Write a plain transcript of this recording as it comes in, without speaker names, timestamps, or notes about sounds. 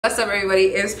What's up everybody,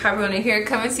 it's PaigeMcClendon here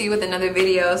coming to you with another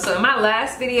video. So in my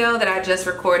last video that I just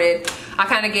recorded, I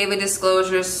kind of gave a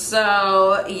disclosure.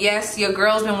 So yes, your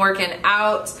girl's been working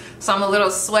out, so I'm a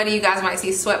little sweaty. You guys might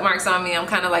see sweat marks on me. I'm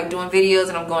kind of like doing videos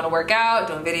and I'm going to work out,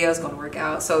 doing videos, going to work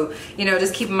out. So, you know,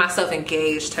 just keeping myself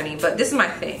engaged, honey. But this is my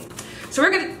thing. So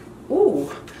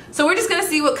we're just gonna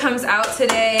see what comes out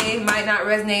today. Might not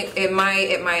resonate, it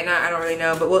might not, I don't really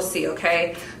know, but we'll see,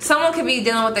 okay? Someone could be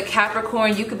dealing with a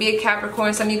Capricorn, you could be a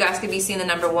Capricorn, some of you guys could be seeing the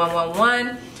number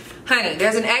 111. Honey,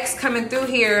 there's an X coming through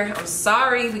here. I'm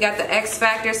sorry, we got the X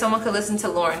Factor. Someone could listen to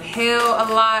Lauryn Hill a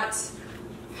lot,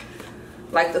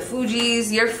 like the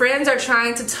Fugees. Your friends are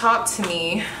trying to talk to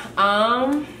me.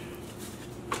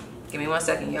 Give me 1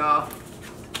 second, y'all.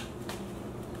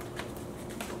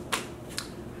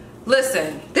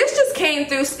 Listen, this just came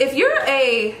through. If you're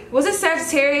was it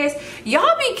Sagittarius?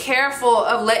 Y'all be careful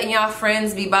of letting y'all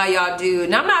friends be by y'all dude.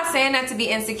 And I'm not saying that to be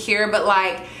insecure, but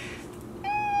like,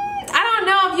 I don't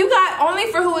know if you got,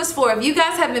 only for who it's for. If you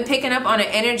guys have been picking up on an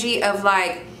energy of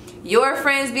like, your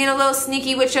friends being a little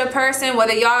sneaky with your person,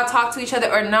 whether y'all talk to each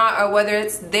other or not, or whether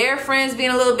it's their friends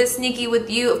being a little bit sneaky with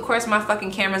you. Of course, my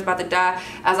fucking camera's about to die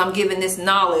as I'm giving this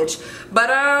knowledge. But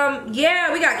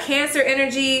yeah, we got Cancer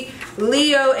energy,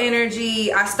 Leo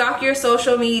energy. I stalk your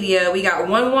social media. We got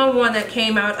 111 that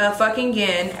came out fucking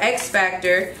again, X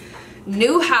Factor,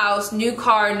 new house, new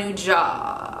car, new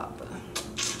job.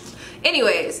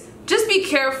 Anyways, just be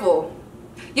careful.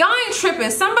 Y'all ain't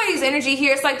tripping. Somebody's energy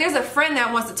here, it's like there's a friend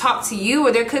that wants to talk to you,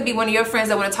 or there could be one of your friends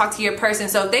that want to talk to your person.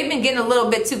 So if they've been getting a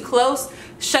little bit too close,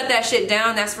 shut that shit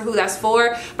down. That's for who that's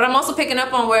for. But I'm also picking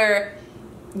up on where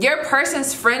your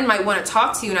person's friend might want to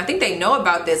talk to you, and I think they know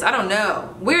about this. I don't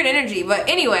know. Weird energy. But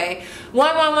anyway,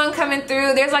 111 coming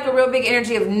through. There's like a real big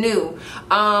energy of new.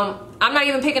 I'm not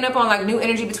even picking up on like new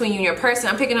energy between you and your person.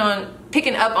 I'm picking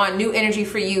up on new energy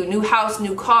for you. New house,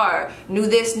 new car, new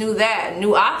this, new that,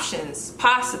 new options,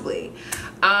 possibly.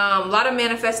 A lot of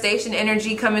manifestation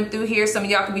energy coming through here. Some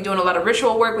of y'all could be doing a lot of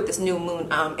ritual work with this new moon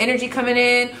energy coming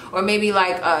in. Or maybe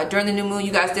like during the new moon,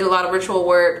 you guys did a lot of ritual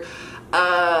work.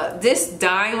 This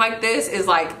dying like this is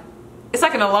like, it's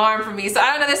like an alarm for me. So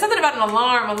I don't know, there's something about an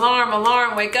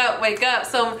alarm, wake up.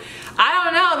 So I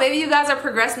don't know, maybe you guys are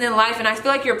progressing in life, and I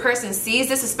feel like your person sees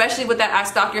this, especially with that I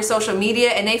stalk your social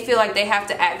media, and they feel like they have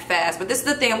to act fast. But this is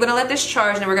the thing, I'm gonna let this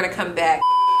charge and then we're gonna come back.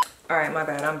 All right, my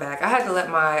bad, I'm back. I had to let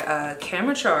my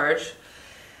camera charge.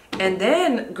 And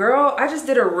then, girl, I just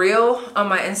did a reel on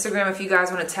my Instagram if you guys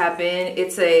wanna tap in.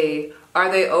 It's a, are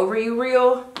they over you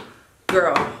reel?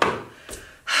 Girl.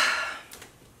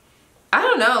 I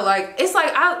don't know, like, it's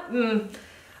like,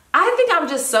 I think I'm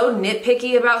just so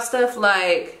nitpicky about stuff,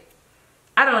 like,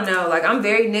 I don't know, like, I'm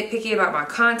very nitpicky about my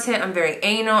content, I'm very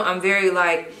anal, I'm very,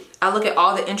 like, I look at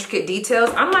all the intricate details.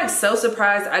 I'm, like, so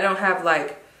surprised I don't have,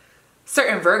 like,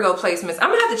 certain Virgo placements. I'm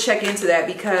gonna have to check into that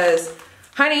because,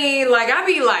 honey, like, I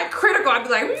be, like, critical, I be,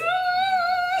 like,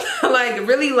 like,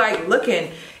 really, like,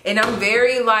 looking, and I'm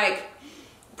very, like,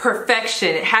 perfection.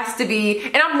 It has to be,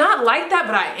 and I'm not like that,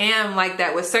 but I am like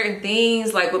that with certain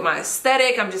things, like with my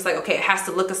aesthetic. I'm just like, okay, it has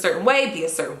to look a certain way, be a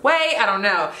certain way, I don't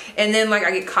know. And then like I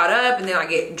get caught up and then I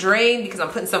get drained because I'm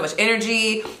putting so much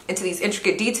energy into these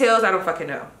intricate details. I don't fucking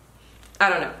know. I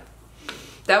don't know.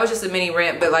 That was just a mini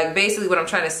rant, but like basically what I'm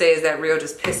trying to say is that reel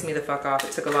just pissed me the fuck off.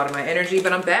 It took a lot of my energy,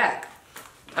 but I'm back.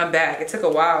 I'm back. It took a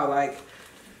while, like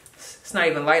it's not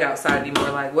even light outside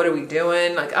anymore. Like, what are we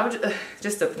doing? Like, I'm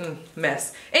just a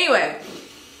mess. Anyway,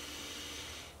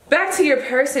 back to your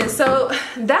person. So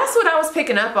that's what I was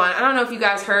picking up on. I don't know if you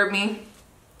guys heard me.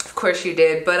 Of course you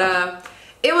did. But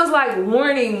it was like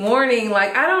warning.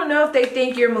 Like, I don't know if they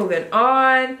think you're moving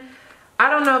on. I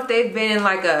don't know if they've been in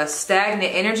like a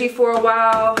stagnant energy for a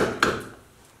while.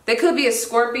 They could be a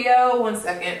Scorpio. 1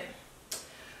 second.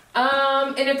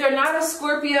 And if they're not a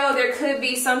Scorpio, there could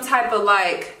be some type of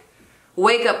like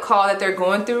wake up call that they're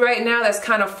going through right now that's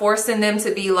kind of forcing them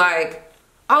to be like,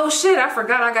 oh shit, I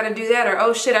forgot I gotta do that, or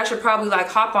oh shit, I should probably like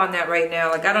hop on that right now.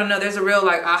 Like, I don't know, there's a real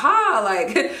like aha,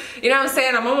 like, you know what I'm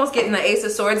saying? I'm almost getting the Ace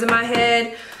of Swords in my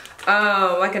head,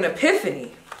 like an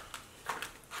epiphany.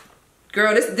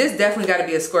 Girl, this definitely gotta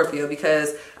be a Scorpio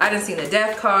because I didn't see the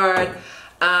Death card.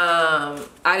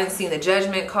 I didn't see the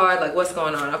Judgment card. Like, what's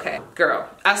going on? Okay, girl,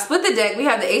 I split the deck. We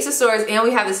have the Ace of Swords and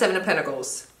we have the Seven of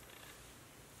Pentacles.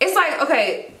 It's like,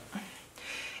 okay,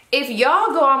 if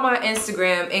y'all go on my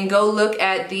Instagram and go look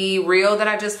at the reel that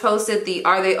I just posted, the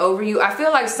Are They Over You? I feel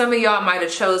like some of y'all might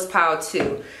have chose Pile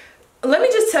 2. Let me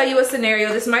just tell you a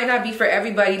scenario. This might not be for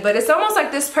everybody, but it's almost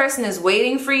like this person is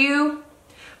waiting for you,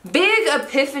 big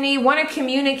epiphany, want to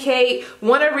communicate,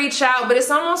 want to reach out, but it's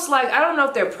almost like, I don't know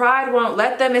if their pride won't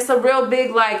let them. It's a real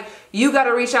big, like, you got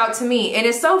to reach out to me. And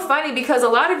it's so funny because a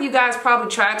lot of you guys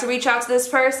probably tried to reach out to this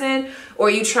person, or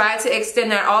you tried to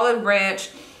extend that olive branch,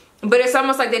 but it's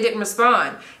almost like they didn't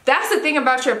respond. That's the thing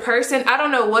about your person. I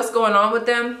don't know what's going on with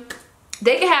them.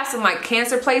 They can have some like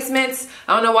Cancer placements.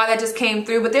 I don't know why that just came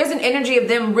through, but there's an energy of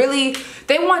them really,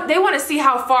 they want to see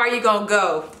how far you're going to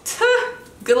go.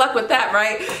 Good luck with that,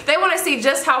 right? They want to see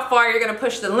just how far you're going to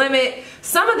push the limit.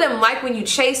 Some of them like when you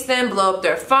chase them, blow up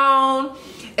their phone.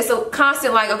 It's a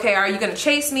constant like, okay, are you going to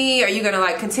chase me? Are you going to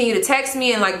like continue to text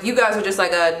me? And like you guys are just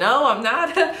like, no, I'm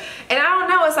not. And I don't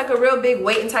know, it's like a real big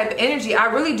waiting type of energy. I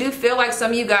really do feel like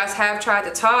some of you guys have tried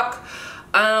to talk.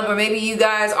 Or maybe you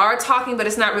guys are talking, but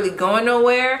it's not really going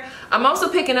nowhere. I'm also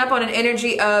picking up on an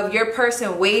energy of your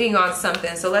person waiting on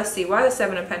something. So let's see, why the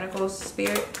Seven of Pentacles,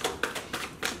 Spirit?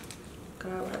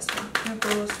 God, why the Seven of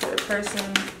Pentacles for the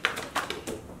person?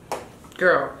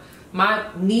 Girl, my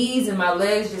knees and my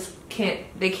legs just can't,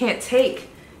 they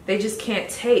just can't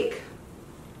take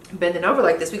bending over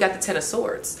like this. We got the Ten of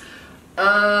Swords.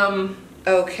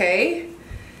 Okay.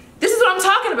 This is what I'm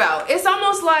talking about. It's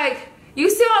almost like, you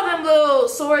see all them little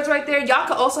swords right there? Y'all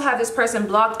could also have this person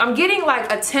blocked. I'm getting like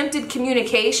attempted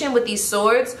communication with these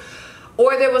swords,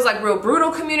 or there was like real brutal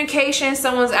communication.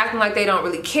 Someone's acting like they don't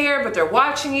really care, but they're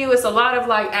watching you. It's a lot of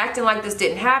like acting like this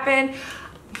didn't happen.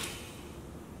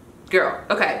 Girl,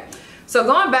 okay. So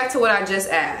going back to what I just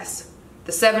asked,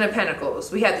 the Seven of Pentacles,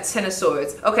 we had the Ten of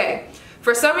Swords. Okay,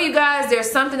 for some of you guys,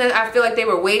 there's something that I feel like they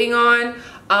were waiting on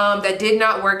that did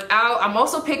not work out. I'm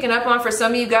also picking up on, for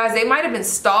some of you guys, they might have been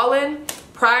stalling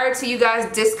prior to you guys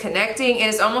disconnecting, and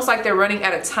it's almost like they're running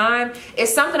out of time.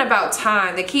 It's something about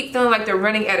time. They keep feeling like they're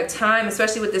running out of time,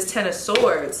 especially with this Ten of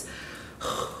Swords.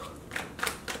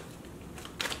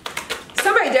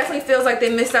 Somebody definitely feels like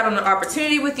they missed out on an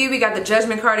opportunity with you. We got the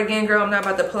Judgment card again, girl. I'm not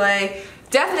about to play.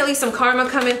 Definitely some karma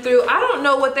coming through. I don't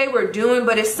know what they were doing,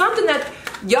 but it's something that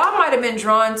y'all might have been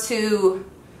drawn to,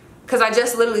 because I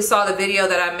just literally saw the video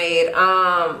that I made.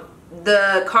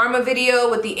 The karma video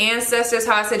with the ancestors,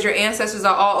 how I said your ancestors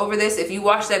are all over this. If you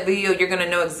watch that video, you're going to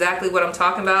know exactly what I'm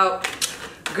talking about.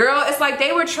 Girl, it's like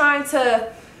they were trying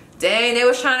to, dang, they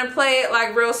was trying to play it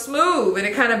like real smooth, and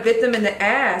it kind of bit them in the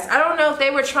ass. I don't know if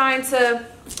they were trying to,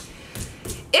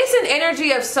 it's an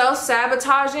energy of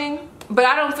self-sabotaging, but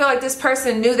I don't feel like this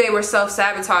person knew they were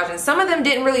self-sabotaging. Some of them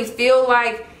didn't really feel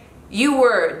like you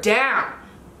were down.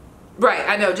 Right,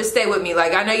 I know, just stay with me.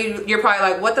 Like, I know you're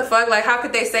probably like, what the fuck? Like, how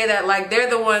could they say that? Like, they're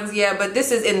the ones, yeah, but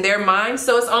this is in their mind.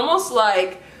 So it's almost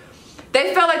like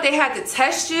they felt like they had to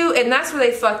test you, and that's where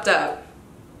they fucked up.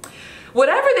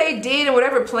 Whatever they did and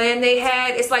whatever plan they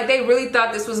had, it's like they really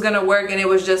thought this was going to work, and it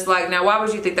was just like, now, why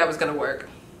would you think that was going to work?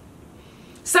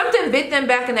 Something bit them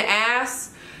back in the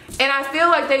ass, and I feel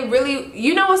like they really,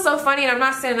 you know what's so funny, and I'm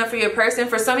not standing up for your person.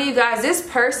 For some of you guys, this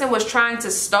person was trying to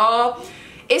stall.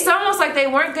 It's almost like they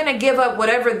weren't going to give up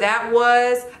whatever that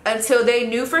was until they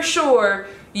knew for sure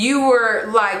you were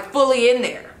like fully in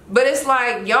there. But it's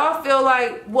like y'all feel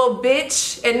like, well,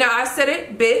 bitch, and now I said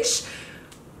it, bitch,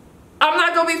 I'm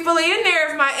not going to be fully in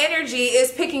there if my energy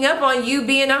is picking up on you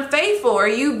being unfaithful or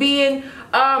you being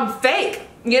fake.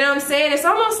 You know what I'm saying? It's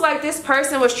almost like this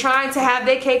person was trying to have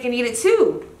their cake and eat it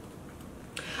too.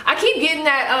 I keep getting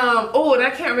that, oh, and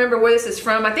I can't remember where this is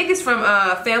from. I think it's from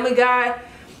Family Guy.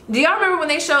 Do y'all remember when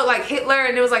they showed like Hitler,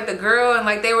 and it was like the girl, and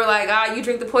like they were like, ah, you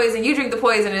drink the poison, you drink the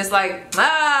poison, and it's like,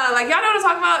 ah, like y'all know what I'm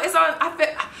talking about? It's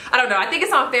on, I don't know, I think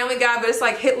it's on Family Guy, but it's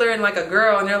like Hitler and like a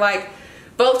girl, and they're like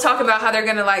both talking about how they're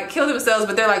gonna like kill themselves,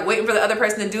 but they're like waiting for the other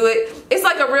person to do it. It's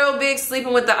like a real big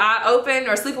sleeping with the eye open,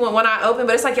 or sleeping with one eye open,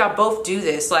 but it's like y'all both do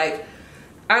this. Like,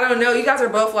 I don't know, you guys are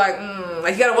both like,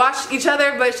 like you gotta watch each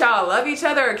other, but y'all love each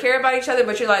other or care about each other,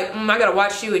 but you're like, I gotta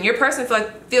watch you, and your person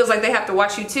feels like they have to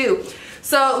watch you too.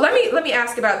 So let me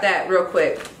ask about that real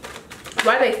quick.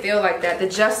 Why they feel like that? The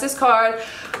Justice card.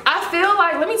 I feel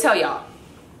like, let me tell y'all,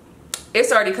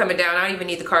 it's already coming down. I don't even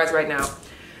need the cards right now.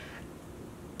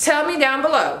 Tell me down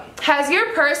below. Has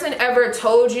your person ever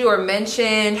told you or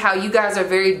mentioned how you guys are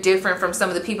very different from some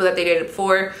of the people that they dated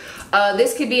before?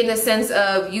 This could be in the sense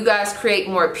of you guys create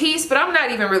more peace, but I'm not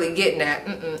even really getting that.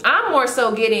 I'm more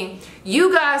so getting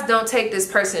you guys don't take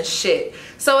this person's shit.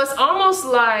 So it's almost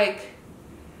like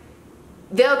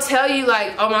they'll tell you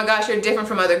like, oh my gosh, you're different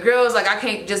from other girls. Like I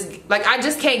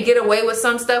just can't get away with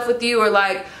some stuff with you. Or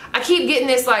like, I keep getting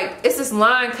this like, it's this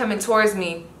line coming towards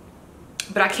me,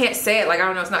 but I can't say it. Like, I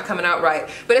don't know, it's not coming out right.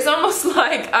 But it's almost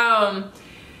like,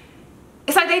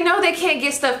 it's like they know they can't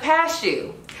get stuff past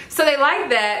you. So they like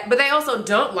that, but they also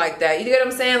don't like that. You get what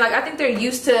I'm saying? Like, I think they're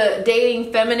used to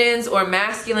dating feminines or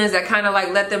masculines that kind of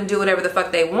like let them do whatever the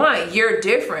fuck they want. You're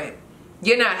different.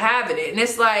 You're not having it. And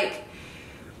it's like,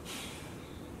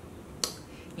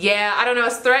 yeah, I don't know.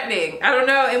 It's threatening. I don't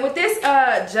know. And with this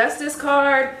justice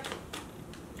card,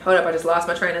 hold up, I just lost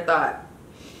my train of thought.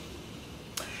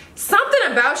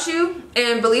 Something about you,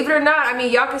 and believe it or not, I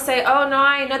mean, y'all can say, oh no,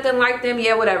 I ain't nothing like them,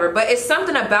 yeah, whatever, but it's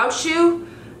something about you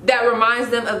that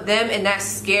reminds them of them, and that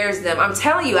scares them. I'm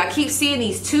telling you, I keep seeing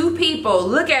these two people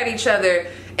look at each other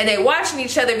and they watching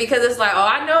each other because it's like, oh,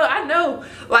 I know,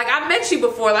 like I met you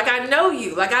before, like I know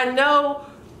you, like I know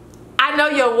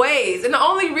your ways. And the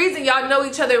only reason y'all know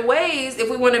each other's ways, if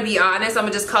we want to be honest, I'm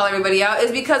gonna just call everybody out,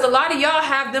 is because a lot of y'all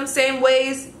have them same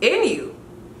ways in you.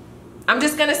 I'm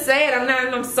just gonna say it.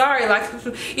 I'm sorry. Like,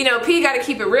 you know, P gotta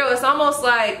keep it real. It's almost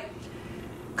like,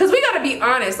 because we gotta be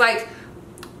honest, like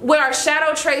with our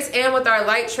shadow traits and with our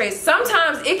light traits,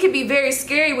 sometimes it can be very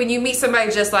scary when you meet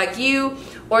somebody just like you,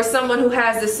 or someone who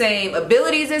has the same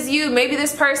abilities as you. Maybe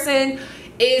this person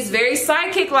is very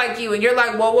psychic like you, and you're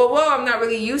like, whoa, whoa, whoa, I'm not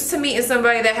really used to meeting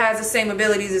somebody that has the same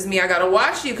abilities as me. I gotta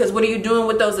watch you, because what are you doing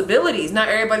with those abilities? Not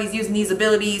everybody's using these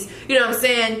abilities, you know what I'm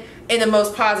saying, in the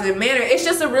most positive manner. It's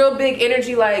just a real big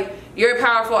energy, like, you're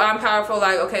powerful, I'm powerful,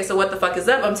 like, okay, so what the fuck is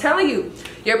up? I'm telling you,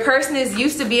 your person is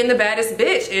used to being the baddest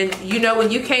bitch, and you know,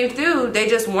 when you came through, they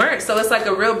just weren't. So it's like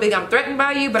a real big, I'm threatened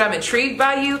by you, but I'm intrigued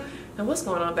by you. And what's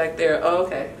going on back there? Oh,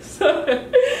 okay.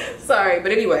 Sorry,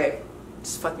 but anyway,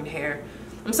 just fucking hair.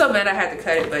 I'm so mad I had to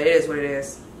cut it, but it is what it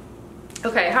is.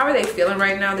 Okay, how are they feeling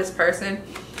right now, this person?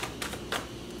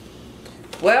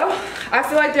 Well, I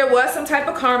feel like there was some type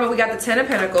of karma. We got the Ten of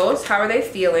Pentacles. How are they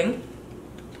feeling?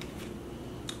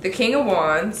 The King of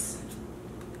Wands.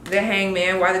 The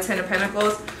Hangman. Why the Ten of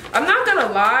Pentacles? I'm not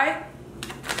gonna lie.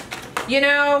 You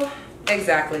know,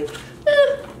 exactly.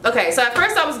 Okay, so at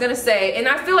first I was gonna say, and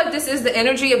I feel like this is the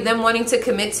energy of them wanting to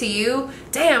commit to you.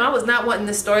 Damn, I was not wanting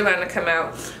this storyline to come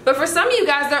out. But for some of you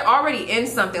guys, they're already in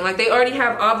something. Like, they already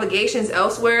have obligations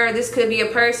elsewhere. This could be a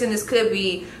person, this could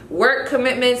be work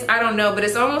commitments, I don't know. But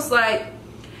it's almost like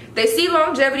they see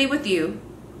longevity with you,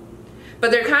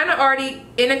 but they're kind of already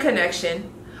in a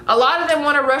connection. A lot of them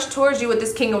want to rush towards you with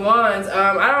this King of Wands.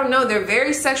 I don't know, they're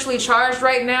very sexually charged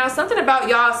right now. Something about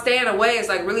y'all staying away is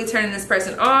like really turning this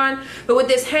person on. But with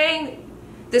this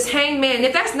hangman,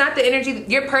 if that's not the energy,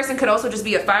 your person could also just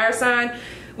be a fire sign.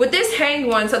 With this hanged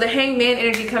one, so the hangman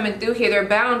energy coming through here, they're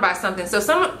bound by something. So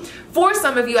for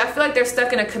some of you, I feel like they're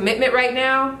stuck in a commitment right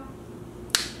now.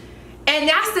 And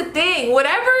that's the thing,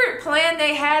 whatever plan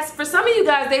they had, for some of you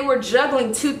guys, they were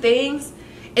juggling two things.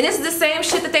 And this is the same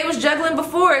shit that they was juggling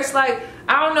before. It's like,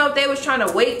 I don't know if they was trying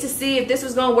to wait to see if this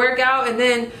was gonna work out, and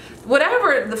then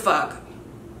whatever the fuck,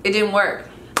 it didn't work.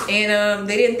 And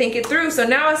they didn't think it through. So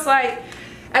now it's like,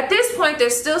 at this point, they're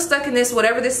still stuck in this,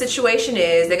 whatever this situation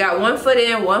is. They got one foot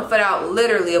in, one foot out,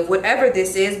 literally, of whatever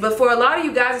this is. But for a lot of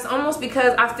you guys, it's almost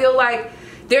because I feel like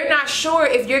they're not sure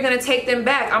if you're gonna take them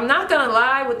back. I'm not gonna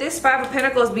lie, with this Five of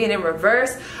Pentacles being in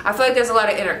reverse, I feel like there's a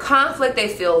lot of inner conflict. They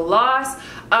feel lost.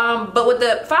 But with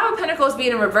the Five of Pentacles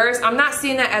being in reverse, I'm not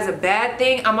seeing that as a bad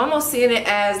thing. I'm almost seeing it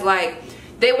as like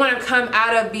they want to come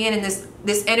out of being in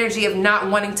this energy of not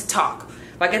wanting to talk.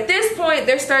 Like, at this point,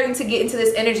 they're starting to get into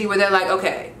this energy where they're like,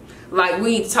 okay, like,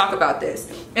 we need to talk about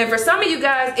this. And for some of you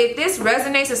guys, if this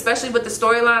resonates, especially with the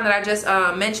storyline that I just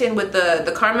mentioned with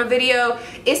the karma video,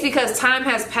 it's because time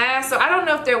has passed. So I don't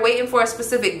know if they're waiting for a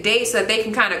specific date so that they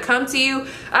can kind of come to you.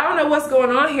 I don't know what's going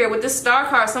on here with this Star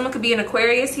card. Someone could be an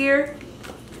Aquarius here.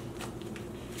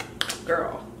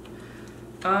 Girl,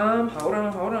 hold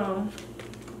on.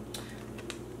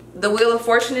 The Wheel of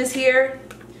Fortune is here,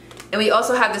 and we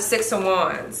also have the Six of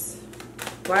Wands.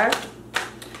 Why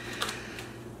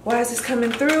is this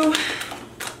coming through?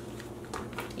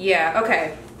 Yeah,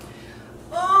 okay.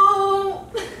 Oh,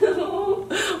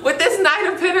 with this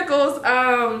Knight of Pentacles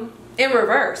in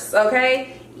reverse,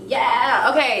 okay? Yeah,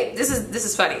 okay, this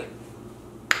is funny.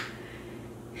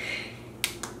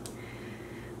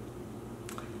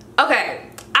 Okay,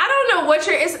 I don't know what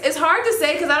it's hard to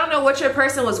say because I don't know what your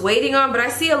person was waiting on, but I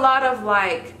see a lot of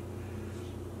like,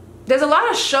 there's a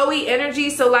lot of showy energy.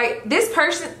 So like this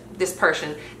person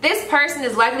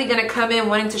is likely going to come in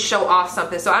wanting to show off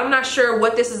something. So I'm not sure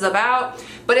what this is about,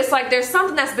 but it's like there's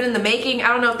something that's been in the making. I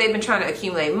don't know if they've been trying to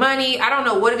accumulate money. I don't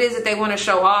know what it is that they want to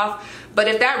show off, but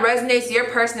if that resonates, your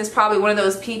person is probably one of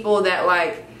those people that,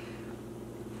 like,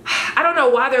 I don't know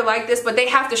why they're like this, but they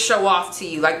have to show off to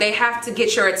you. Like, they have to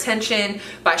get your attention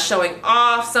by showing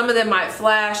off. Some of them might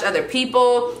flash other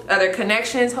people, other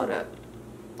connections. Hold up.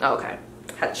 Oh, okay.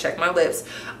 Had to check my lips.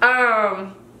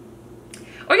 Or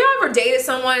y'all ever dated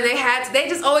someone and they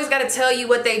just always got to tell you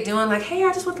what they doing? Like, hey,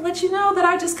 I just want to let you know that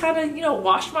I just kind of, you know,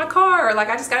 washed my car, or like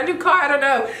I just got a new car. I don't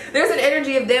know. There's an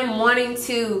energy of them wanting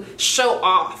to show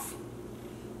off.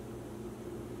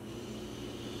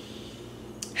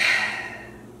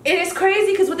 It is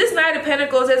crazy because with this Knight of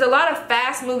Pentacles, there's a lot of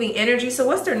fast moving energy. So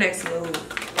what's their next move?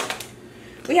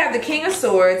 We have the King of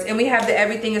Swords and we have the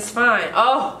everything is fine.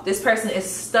 Oh, this person is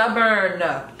stubborn.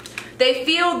 They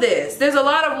feel this. There's a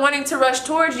lot of wanting to rush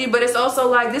towards you, but it's also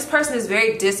like this person is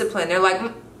very disciplined. They're like,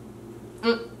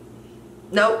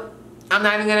 nope, I'm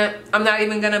not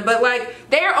even gonna, but like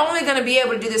they're only gonna be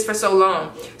able to do this for so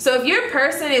long. So if your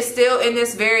person is still in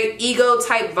this very ego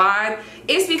type vibe,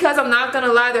 it's because I'm not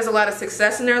gonna lie, there's a lot of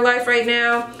success in their life right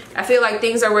now. I feel like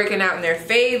things are working out in their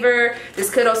favor.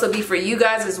 This could also be for you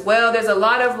guys as well. There's a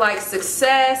lot of like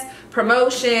success,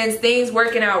 promotions, things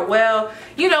working out well.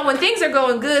 You know, when things are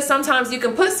going good, sometimes you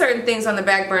can put certain things on the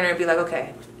back burner and be like,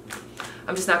 okay,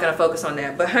 I'm just not gonna focus on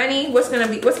that. But honey, what's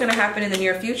gonna happen in the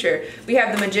near future? We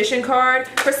have the Magician card.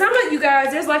 For some of you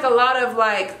guys, there's like a lot of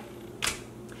like,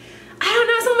 I don't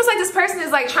know, it's almost like this person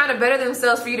is like trying to better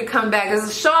themselves for you to come back. There's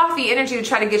a show-offy energy to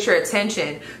try to get your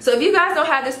attention. So if you guys don't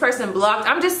have this person blocked,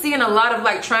 I'm just seeing a lot of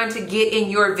like trying to get in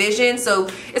your vision. So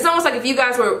it's almost like if you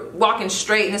guys were walking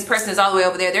straight and this person is all the way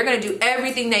over there, they're gonna do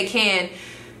everything they can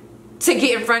to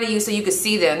get in front of you so you can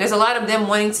see them. There's a lot of them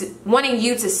wanting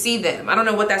you to see them. I don't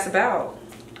know what that's about.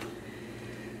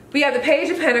 We have the Page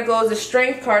of Pentacles, the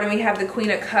Strength card, and we have the Queen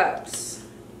of Cups.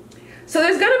 So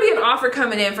there's going to be an offer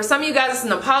coming in. For some of you guys, it's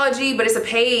an apology, but it's a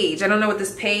page. I don't know what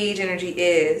this page energy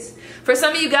is. For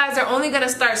some of you guys, they're only going to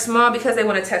start small because they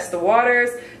want to test the waters.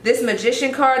 This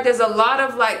Magician card, there's a lot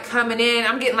of like coming in.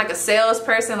 I'm getting like a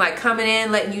salesperson like coming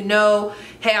in, letting you know,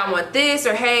 hey, I want this,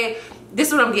 or hey, this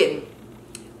is what I'm getting.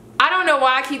 I don't know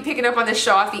why I keep picking up on this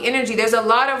show-offy energy. There's a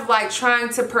lot of like trying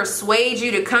to persuade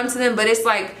you to come to them, but it's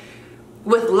like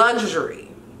with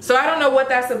luxury. So I don't know what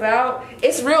that's about.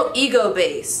 It's real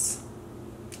ego-based.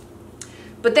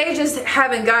 But they just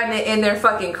haven't gotten it in their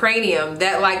fucking cranium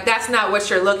that like that's not what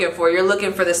you're looking for. You're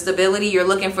looking for the stability. You're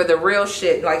looking for the real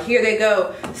shit. Like here they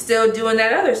go, still doing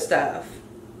that other stuff.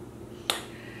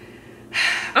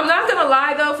 I'm not gonna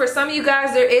lie though, for some of you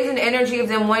guys, there is an energy of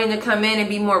them wanting to come in and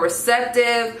be more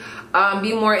receptive,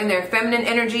 be more in their feminine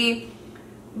energy.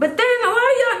 But then a lot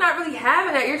of y'all not really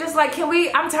having that. You're just like,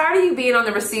 I'm tired of you being on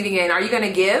the receiving end. Are you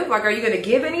gonna give? Like, are you gonna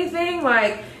give anything?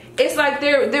 Like, it's like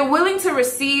they're willing to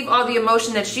receive all the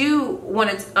emotion that you want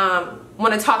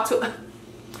to talk to.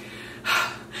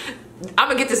 I'm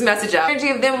gonna get this message out.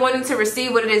 Energy of them wanting to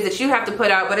receive what it is that you have to put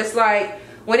out, but it's like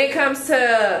when it comes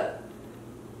to,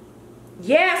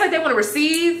 yeah, it's like they want to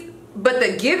receive, but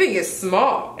the giving is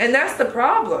small, and that's the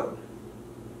problem.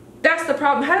 That's the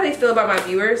problem. How do they feel about my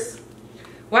viewers?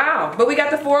 Wow, but we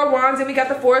got the Four of Wands and we got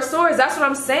the Four of Swords. That's what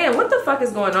I'm saying. What the fuck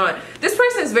is going on? This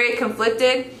person is very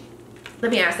conflicted.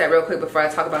 Let me ask that real quick before I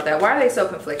talk about that. Why are they so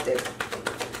conflicted?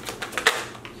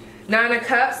 Nine of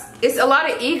Cups. It's a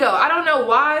lot of ego. I don't know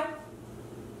why.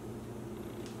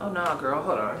 Oh no, girl,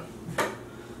 hold on.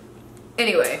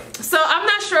 Anyway, so I'm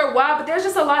not sure why, but there's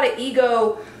just a lot of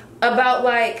ego about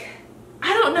like,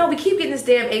 I don't know, we keep getting this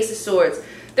damn Ace of Swords.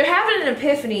 They're having an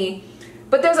epiphany,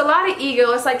 but there's a lot of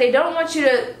ego. It's like they don't want you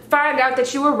to find out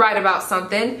that you were right about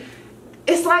something.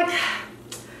 It's like,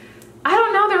 I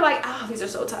don't know, they're like, oh, these are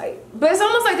so tight. But it's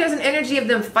almost like there's an energy of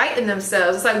them fighting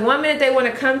themselves. It's like one minute they want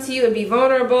to come to you and be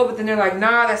vulnerable, but then they're like,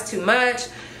 nah, that's too much.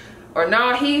 Or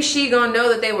nah, she gonna know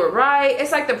that they were right.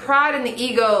 It's like the pride and the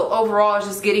ego overall is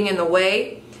just getting in the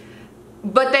way.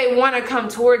 But they want to come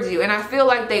towards you. And I feel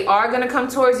like they are going to come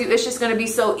towards you. It's just going to be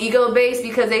so ego-based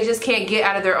because they just can't get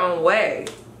out of their own way.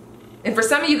 And for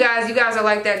some of you guys are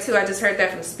like that too. I just heard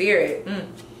that from Spirit.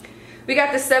 We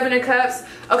got the Seven of Cups.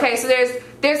 Okay, so there's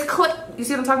you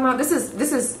see what I'm talking about? This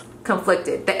is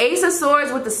conflicted. The Ace of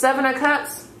Swords with the Seven of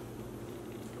Cups.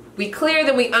 We clear,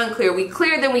 then we unclear. We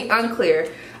clear, then we unclear.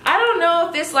 I don't know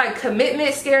if this like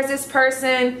commitment scares this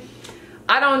person.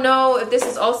 I don't know if this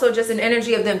is also just an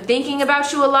energy of them thinking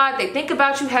about you a lot. They think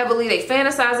about you heavily. They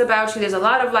fantasize about you. There's a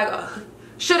lot of like,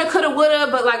 shoulda, coulda, woulda,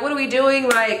 but like, what are we doing?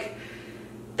 Like,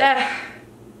 that.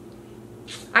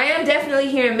 I am definitely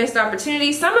hearing missed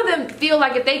opportunities. Some of them feel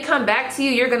like if they come back to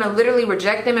you, you're going to literally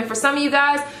reject them. And for some of you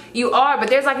guys, you are. But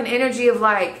there's like an energy of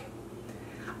like,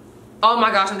 oh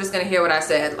my gosh, I'm just going to hear what I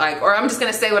said. Like, or I'm just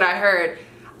going to say what I heard.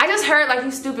 I just heard like,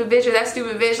 you stupid bitch or that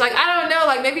stupid bitch. Like, I don't know.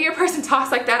 Like, maybe your person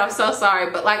talks like that. I'm so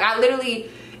sorry. But like, I literally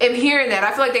am hearing that.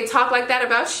 I feel like they talk like that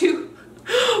about you.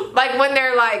 Like when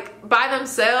they're like by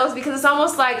themselves. Because it's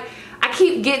almost like, I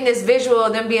keep getting this visual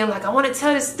of them being like, I want to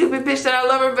tell this stupid bitch that I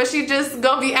love her, but she just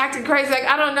gonna be acting crazy. Like,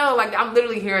 I don't know. Like, I'm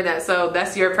literally hearing that. So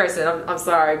that's your person. I'm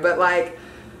sorry. But like,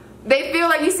 they feel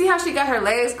like, you see how she got her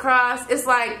legs crossed? It's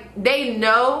like they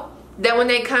know that when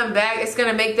they come back, it's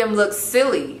gonna make them look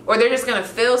silly, or they're just gonna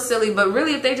feel silly. But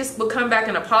really, if they just will come back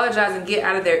and apologize and get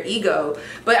out of their ego.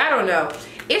 But I don't know.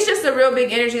 It's just a real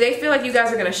big energy. They feel like you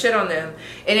guys are gonna shit on them.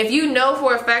 And if you know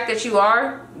for a fact that you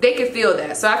are, they can feel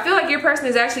that. So I feel like your person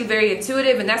is actually very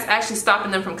intuitive, and that's actually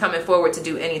stopping them from coming forward to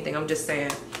do anything. I'm just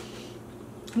saying.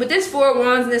 With this 4 of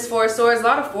Wands and this 4 of Swords, a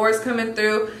lot of 4s coming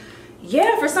through.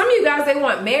 Yeah, for some of you guys, they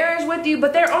want marriage with you,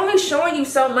 but they're only showing you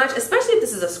so much, especially if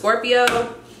this is a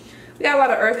Scorpio. We got a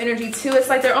lot of earth energy too. It's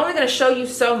like they're only going to show you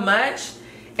so much.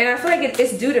 And I feel like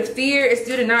it's due to fear. It's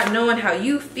due to not knowing how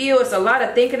you feel. It's a lot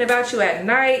of thinking about you at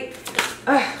night.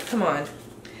 Come on.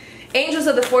 Angels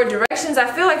of the 4 directions.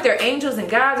 I feel like their angels and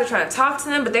guides are trying to talk to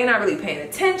them, but they're not really paying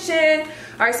attention.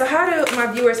 All right, so how do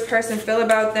my viewer's person feel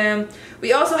about them?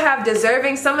 We also have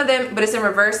deserving. Some of them, but it's in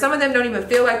reverse. Some of them don't even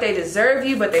feel like they deserve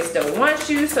you, but they still want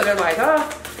you. So they're like,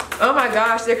 oh my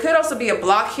gosh. There could also be a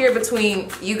block here between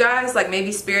you guys. Like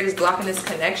maybe spirit is blocking this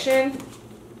connection.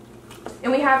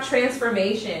 And we have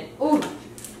transformation. Ooh.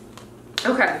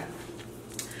 Okay.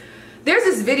 There's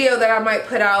this video that I might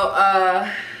put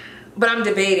out, but I'm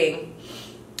debating.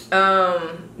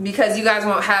 Because you guys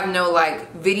won't have no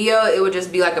like video. It would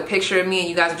just be like a picture of me, and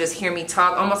you guys would just hear me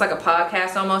talk, almost like a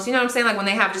podcast almost. You know what I'm saying? Like when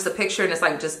they have just a picture and it's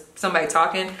like just somebody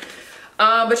talking.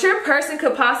 But your person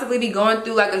could possibly be going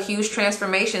through like a huge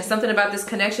transformation. Something about this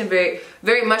connection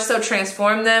very much so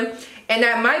transformed them. And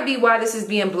that might be why this is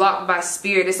being blocked by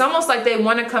spirit. It's almost like they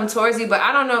want to come towards you, but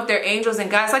I don't know if they're angels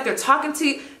and guides. Like they're talking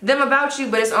to them about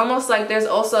you, but it's almost like there's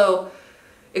also,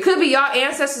 it could be y'all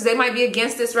ancestors. They might be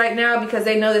against this right now because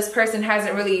they know this person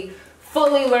hasn't really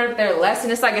fully learned their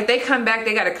lesson. It's like if they come back,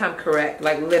 they got to come correct,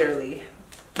 like literally.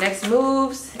 Next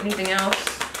moves, anything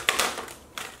else?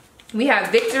 We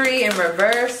have victory in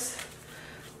reverse.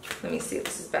 Let me see if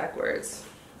this is backwards.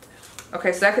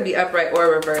 Okay, so that could be upright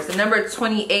or reverse. The number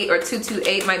 28 or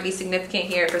 228 might be significant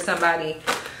here for somebody.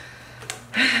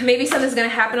 Maybe something's going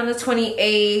to happen on the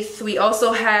 28th. We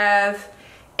also have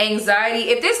anxiety.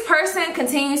 If this person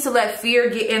continues to let fear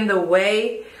get in the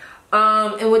way,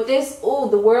 and with this,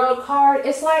 the World card,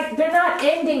 it's like they're not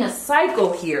ending a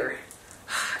cycle here.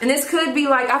 And this could be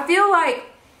like, I feel like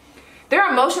their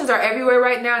emotions are everywhere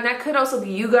right now, and that could also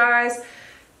be you guys.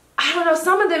 I don't know,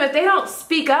 some of them, if they don't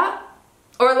speak up,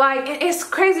 or like, it's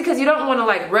crazy because you don't want to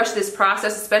like rush this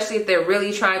process, especially if they're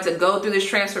really trying to go through this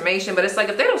transformation. But it's like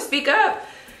if they don't speak up,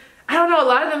 I don't know, a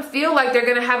lot of them feel like they're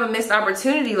going to have a missed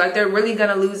opportunity, like they're really going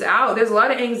to lose out. There's a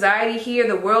lot of anxiety here,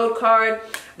 the World card.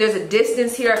 There's a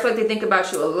distance here. I feel like they think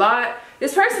about you a lot.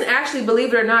 This person actually,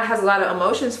 believe it or not, has a lot of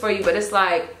emotions for you, but it's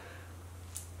like,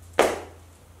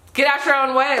 get out your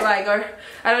own way, like, or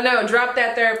I don't know, drop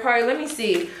that third party. Let me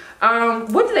see.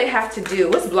 What do they have to do?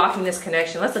 What's blocking this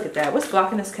connection? Let's look at that. What's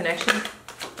blocking this connection?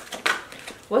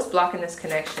 What's blocking this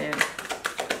connection?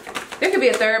 There could be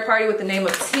a third party with the name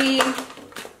of T.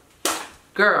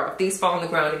 Girl, if these fall on the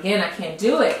ground again, I can't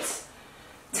do it.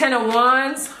 10 of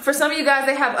Wands. For some of you guys,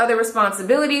 they have other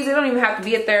responsibilities. They don't even have to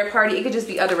be a third party. It could just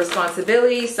be other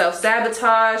responsibilities,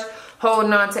 self-sabotage,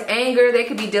 holding on to anger. They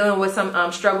could be dealing with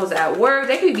some struggles at work.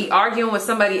 They could be arguing with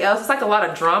somebody else. It's like a lot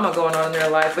of drama going on in their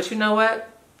life. But you know what?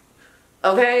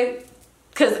 Okay?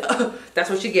 Because that's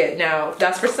what you get. Now,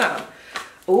 that's for some.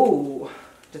 Ooh,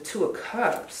 the 2 of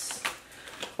Cups.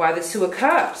 Why the 2 of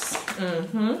Cups?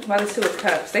 Why the 2 of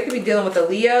Cups? They could be dealing with a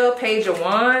Leo, Page of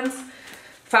Wands,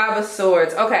 5 of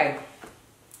Swords. Okay.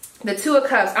 The 2 of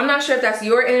Cups. I'm not sure if that's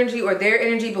your energy or their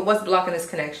energy, but what's blocking this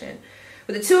connection?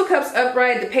 With the 2 of Cups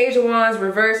upright, the Page of Wands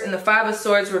reverse, and the 5 of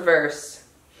Swords reverse.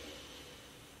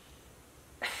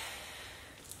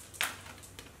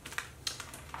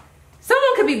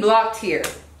 Someone could be blocked here.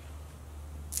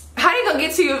 How are you gonna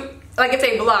get to you, like if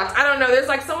they blocked? I don't know. There's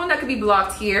like someone that could be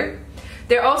blocked here.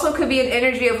 There also could be an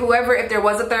energy of whoever, if there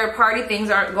was a third party, things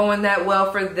aren't going that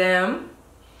well for them.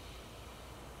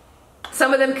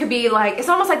 Some of them could be like, it's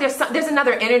almost like there's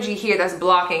another energy here that's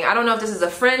blocking. I don't know if this is a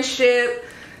friendship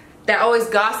that always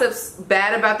gossips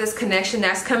bad about this connection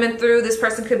that's coming through. This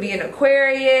person could be an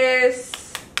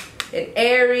Aquarius, an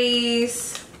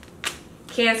Aries,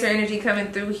 Cancer energy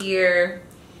coming through here,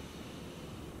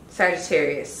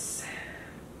 Sagittarius.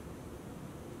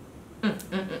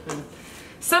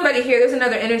 Somebody here, there's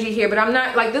another energy here, but I'm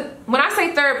not like, when I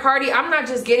say third party, I'm not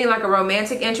just getting like a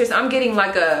romantic interest. I'm getting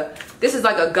like this is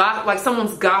like like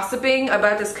someone's gossiping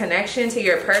about this connection to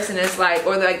your person. It's like,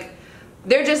 or like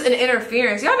they're just an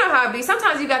interference. Y'all know how it be.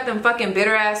 Sometimes you got them fucking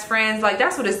bitter ass friends. Like,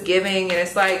 that's what it's giving. And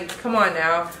it's like, come on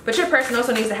now. But your person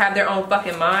also needs to have their own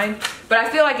fucking mind. But I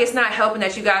feel like it's not helping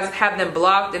that you guys have them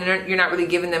blocked and you're not really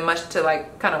giving them much to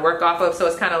like kind of work off of. So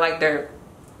it's kind of like they're,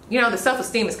 you know, the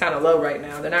self-esteem is kind of low right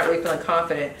now. They're not really feeling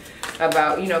confident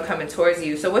about, you know, coming towards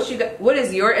you. So what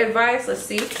is your advice? Let's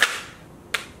see.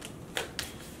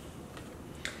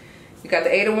 You got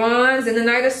the 8 of Wands and the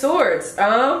Knight of Swords.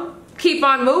 Keep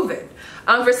on moving.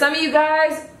 For some of you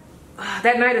guys,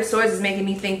 that Knight of Swords is making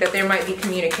me think that there might be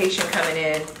communication coming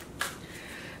in.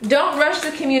 Don't rush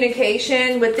the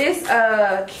communication. With this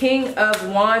King of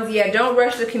Wands, yeah, don't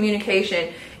rush the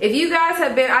communication. If you guys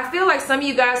have been, I feel like some of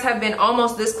you guys have been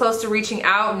almost this close to reaching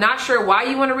out. Not sure why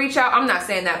you want to reach out. I'm not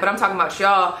saying that, but I'm talking about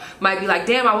y'all might be like,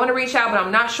 damn, I want to reach out, but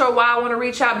I'm not sure why I want to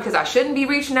reach out because I shouldn't be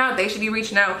reaching out. They should be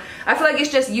reaching out. I feel like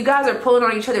it's just you guys are pulling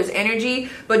on each other's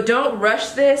energy, but don't rush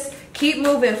this. Keep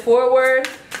moving forward.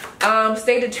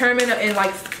 Stay determined and like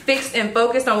fixed and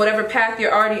focused on whatever path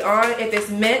you're already on. If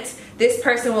it's meant, this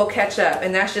person will catch up,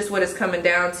 and that's just what it's coming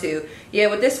down to.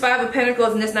 Yeah, with this 5 of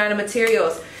Pentacles and this 9 of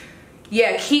Materials,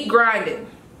 yeah, keep grinding.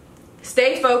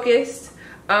 Stay focused.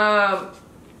 Yeah,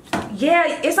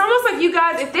 it's almost like you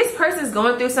guys, if this person's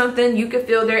going through something, you could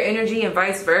feel their energy and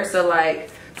vice versa.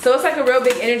 Like, so it's like a real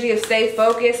big energy of stay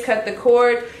focused, cut the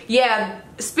cord. Yeah,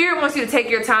 Spirit wants you to take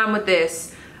your time with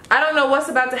this. I don't know what's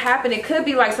about to happen. It could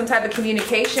be like some type of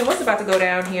communication. What's about to go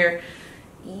down here?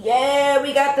 Yeah,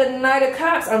 we got the Knight of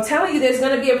Cups. I'm telling you, there's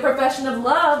going to be a profession of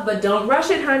love, but don't rush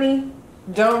it, honey.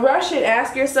 Don't rush it.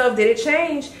 Ask yourself, did it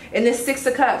change? And this 6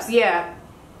 of Cups, yeah.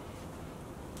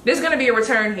 There's going to be a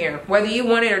return here, whether you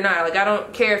want it or not. Like, I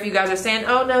don't care if you guys are saying,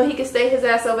 oh, no, he can stay his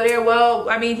ass over there. Well,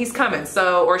 I mean, he's coming,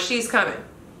 so, or she's coming.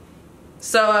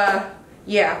 So,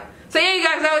 yeah. So, yeah, you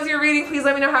guys, that was your reading. Please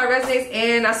let me know how it resonates,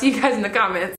 and I'll see you guys in the comments.